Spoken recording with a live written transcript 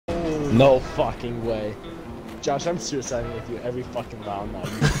No fucking way. Josh, I'm suiciding with you every fucking round now,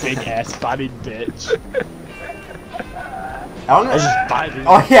 you big ass bodied bitch. I was just vibing.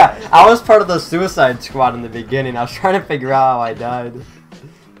 Oh yeah, I was part of the suicide squad in the beginning. I was trying to figure out how I died.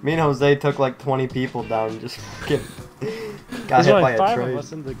 Me and Jose took like 20 people down, just fucking got hit by a train. There's only 5 of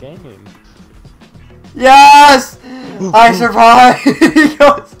us in the game. Yes! I survived! He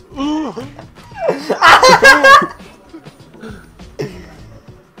goes...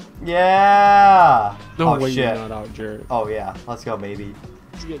 Yeah! No oh way shit. You're not out, Jared. Oh yeah, let's go, baby.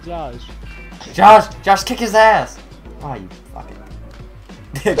 Let's get Josh. Josh, kick his ass! Oh, you fucking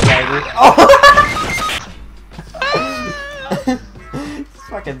dick rider. Oh! It's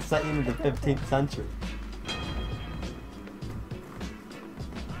fucking set you into the 15th century.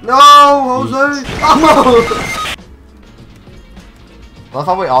 No, Jose! Oh! I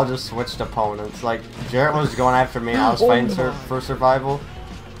thought we all just switched opponents. Like, Jarrett was going after me, I was fighting for survival.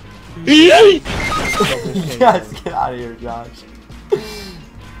 Yes, get out of here, Josh.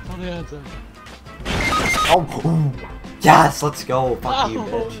 Oh, yes, let's go. Fuck you,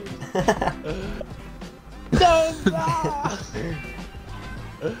 bitch.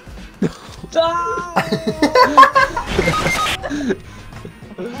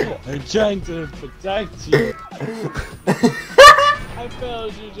 I'm trying to protect you. I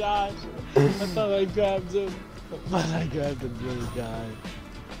failed you, Josh. I thought I grabbed him, but I grabbed him really bad.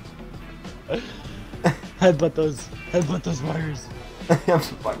 Headbutt those wires. I'm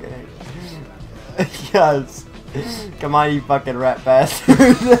fucking yes. Come on, you fucking rat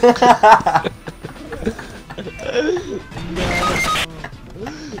bastard.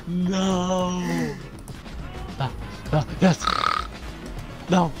 No. Yes.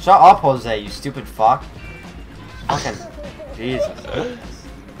 No. Shut up, Jose, you stupid fuck. Fucking Jesus.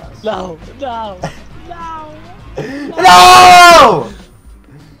 No. No. No!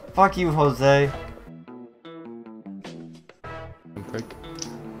 Fuck you, Jose.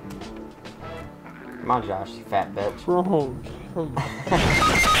 Come on, Josh, you fat bitch. Bro, come on.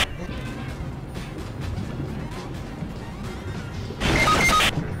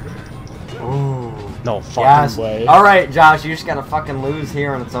 Ooh. No fucking way. Alright, Josh, you just gotta fucking lose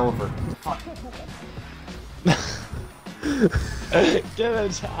here and it's over. Fuck. Get him,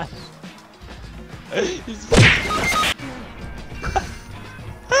 Josh.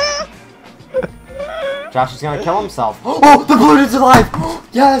 Josh is gonna kill himself. Oh, the blue dude's alive!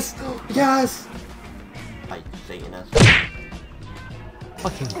 Yes! Yes! I Satanist.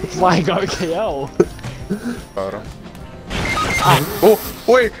 Fucking flying RKO. Oh,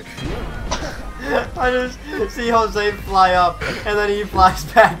 wait! I just see Jose fly up, and then he flies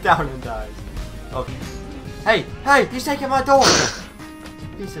back down and dies. Oh. Hey, he's taking my door!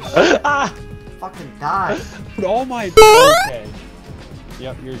 Piece of shit. Fucking die. Oh my... Okay.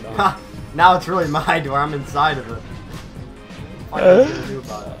 Yep, you're done. Now it's really my door, I'm inside of it. What are you gonna do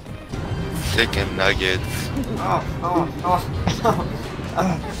about it? Chicken nuggets. Oh.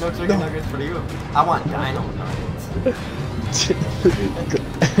 No chicken nuggets for you. I want Dino nuggets.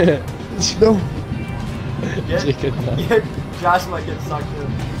 No. Chicken nuggets. Josh might get sucked in.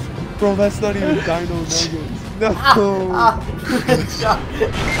 Bro, that's not even Dino nuggets. No.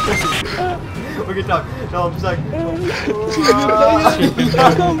 We can talk. No, I'm stuck. No.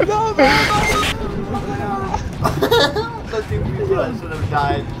 The two people that should have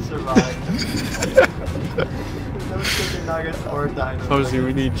died survived. No chicken nuggets or Dino. Posey,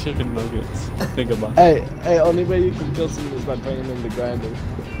 we need chicken nuggets. Think about it. Hey, only way you can kill someone is by putting them in the grinder.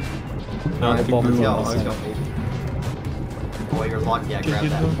 No, let's go, baby. Boy, you're lucky I grabbed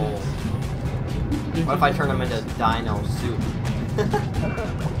that bowl. What if I turn him into Dino soup?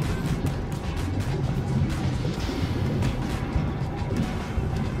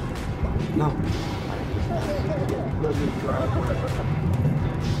 No.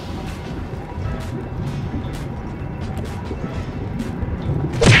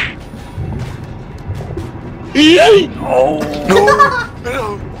 Oh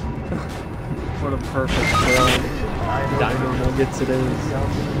no! What a perfect throw. Dino nuggets it is.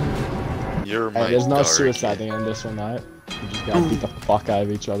 You're my There's no dark. suiciding on this one, right? We just gotta beat the fuck out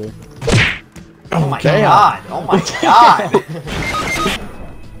of each other. Oh my god! Oh my god!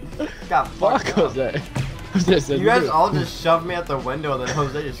 Got Fuck Jose. You guys all just shoved me out the window and then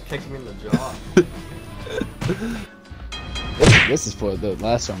Jose just kicked me in the jaw. This is for the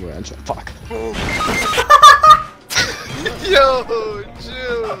last one we're entering. Fuck. Yo,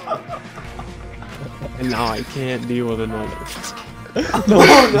 chill. And now I can't deal with another.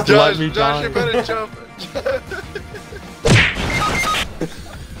 No, Josh, you better jump.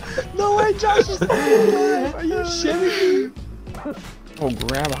 No way, Josh is alive! Are you shitting me? Oh,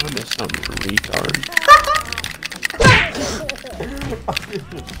 grab onto something, retard.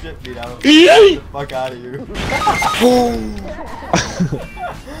 Shit beat out. Get the fuck out of here.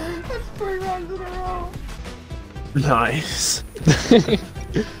 That's 3 rounds in a row. Nice.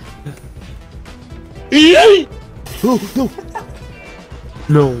 Oh, no.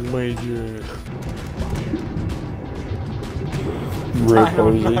 No way, dude. Real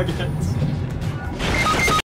cozy.